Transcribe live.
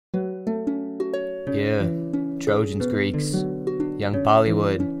Yeah, Trojans, Greeks, young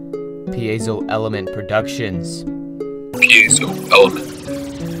Bollywood, Piezo Element Productions. Piezo Element.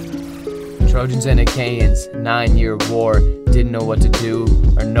 Trojans and Achaeans, 9-year war, didn't know what to do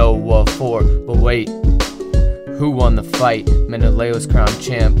or know what for. But wait, who won the fight? Menelaus crowned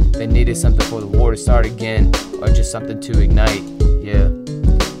champ. They needed something for the war to start again, or just something to ignite. Yeah.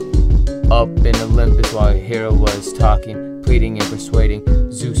 Up in Olympus while a hero was talking, pleading and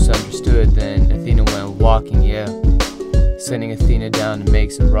persuading, Zeus understood, then Athena went walking, yeah. Sending Athena down to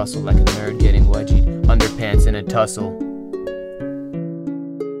make some rustle like a nerd getting wedgied, underpants in a tussle.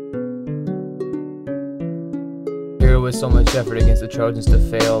 Hero with so much effort against the Trojans to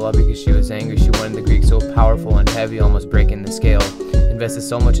fail, all because she was angry. She wanted the Greeks so powerful and heavy, almost breaking the scale. Invested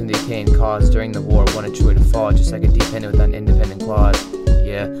so much in the Achaean cause during the war, wanted Troy to fall, just like a dependent with an independent clause.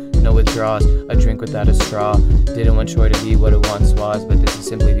 Yeah, no withdrawals, a drink without a straw. Didn't want Troy to be what it once was, but this is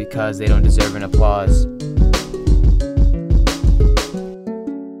simply because they don't deserve an applause.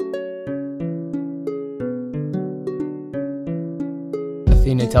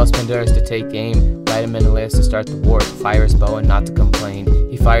 Athena tells Pandarus to take aim, guiding Menelaus to start the war, to fire his bow and not to complain.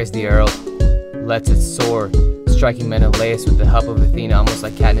 He fires the arrow, lets it soar, striking Menelaus with the help of Athena, almost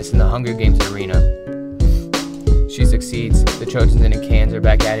like Katniss in the Hunger Games arena. She succeeds. The Trojans and Achaeans are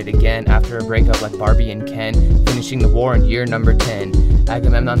back at it again after a breakup like Barbie and Ken, finishing the war in year number 10.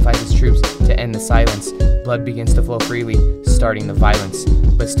 Agamemnon fights his troops to end the silence. Blood begins to flow freely, starting the violence.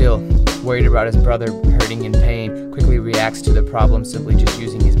 But still, worried about his brother hurting in pain, quickly reacts to the problem simply just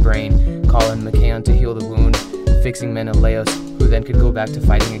using his brain, calling Machaon to heal the wound, fixing Menelaus, who then could go back to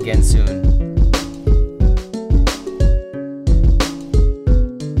fighting again soon.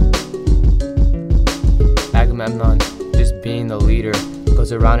 Agamemnon, just being the leader,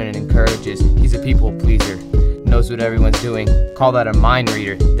 goes around and encourages. He's a people pleaser, knows what everyone's doing, call that a mind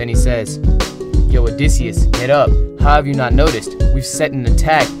reader. Then he says, "Yo Odysseus, get up, how have you not noticed? We've set an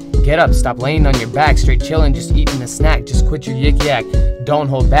attack. Get up, stop laying on your back, straight chilling, just eating a snack. Just quit your yik yak, don't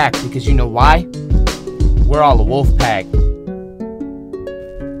hold back, because you know why? We're all a wolf pack."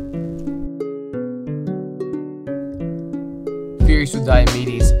 Furious with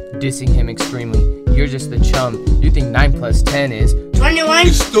Diomedes, dissing him extremely. "You're just the chum, you think 9 plus 10 is 21?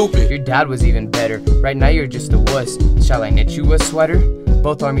 You stupid. Your dad was even better, right now you're just a wuss. Shall I knit you a sweater?"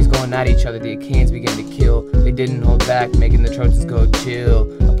 Both armies going at each other, the Achaeans begin to kill. They didn't hold back, making the Trojans go chill.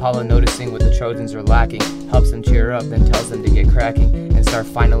 Apollo, noticing what the Trojans are lacking, helps them cheer up, then tells them to get cracking and start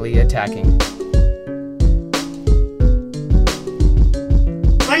finally attacking.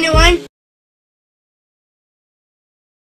 21?